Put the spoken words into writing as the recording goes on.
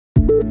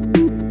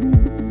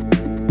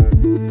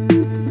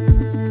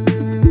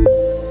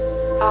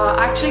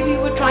Actually, we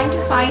were trying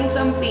to find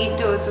some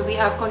painters, so we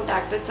have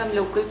contacted some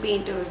local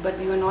painters, but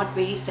we were not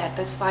very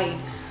satisfied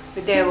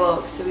with their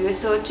work. So we were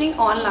searching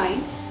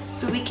online.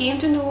 So we came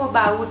to know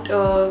about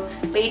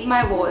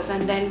PaintMyWalls,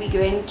 and then we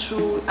went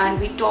through and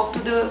we talked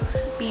to the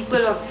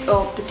people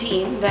of the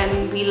team.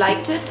 Then we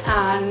liked it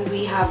and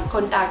we have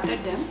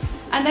contacted them,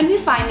 and then we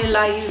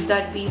finalized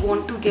that we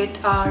want to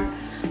get our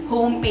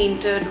home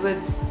painted with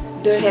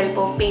the help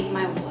of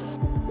PaintMyWalls.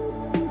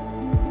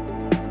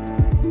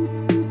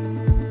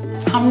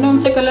 हमने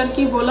उनसे colour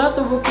की बोला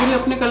तो वो पूरी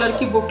अपने colour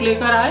की book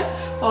लेकर आए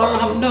और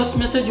हमने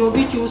उसमें से जो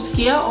भी चूज़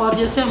किया, और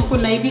जैसे हमको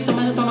नहीं भी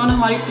समझ तो उन्होंने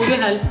हमारी पूरी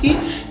हेल्प की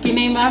कि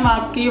नहीं मैम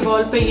आपकी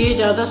वॉल पे ये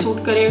ज़्यादा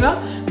सूट करेगा,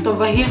 तो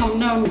वही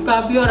हमने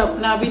उनका भी और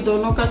अपना भी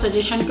दोनों का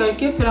सजेशन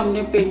करके फिर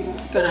हमने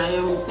पेंट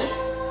कराया उनको.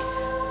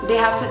 They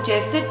have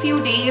suggested few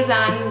days,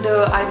 and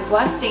I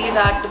must say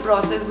that the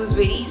process was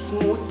very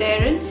smooth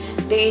therein.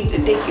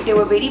 They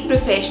were very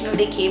professional.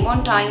 They came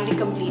on time, they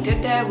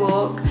completed their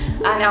work,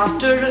 and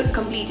after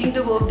completing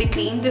the work they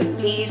cleaned the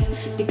place,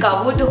 they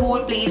covered the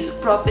whole place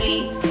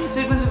properly. So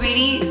it was a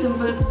very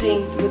simple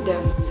thing with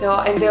them. So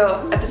at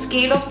the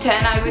scale of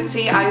 10, I would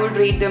say I would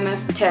rate them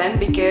as 10,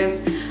 because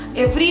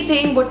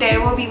everything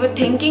whatever we were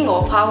thinking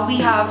of, how we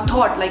have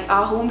thought like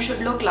our home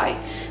should look like,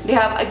 they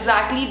have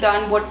exactly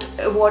done what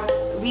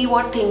we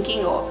were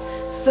thinking of.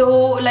 So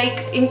like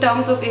in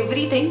terms of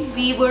everything,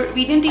 we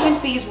didn't even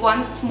face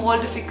one small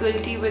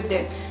difficulty with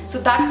them. So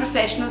that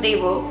professional they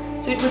were.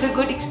 So it was a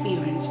good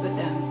experience with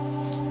them.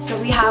 So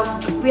we have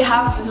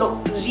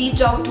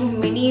reached out to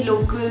many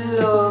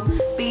local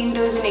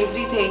painters and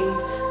everything,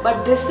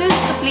 but this is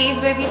the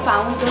place where we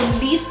found the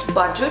least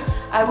budget.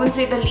 I wouldn't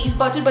say the least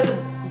budget, but the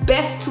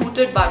best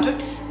suited budget.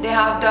 They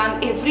have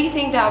done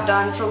everything. They have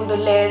done from the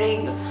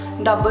layering,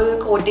 double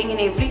coating and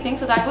everything.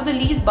 So that was the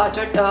least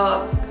budget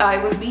I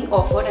was being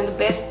offered, and the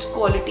best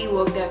quality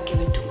work they have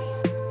given to me.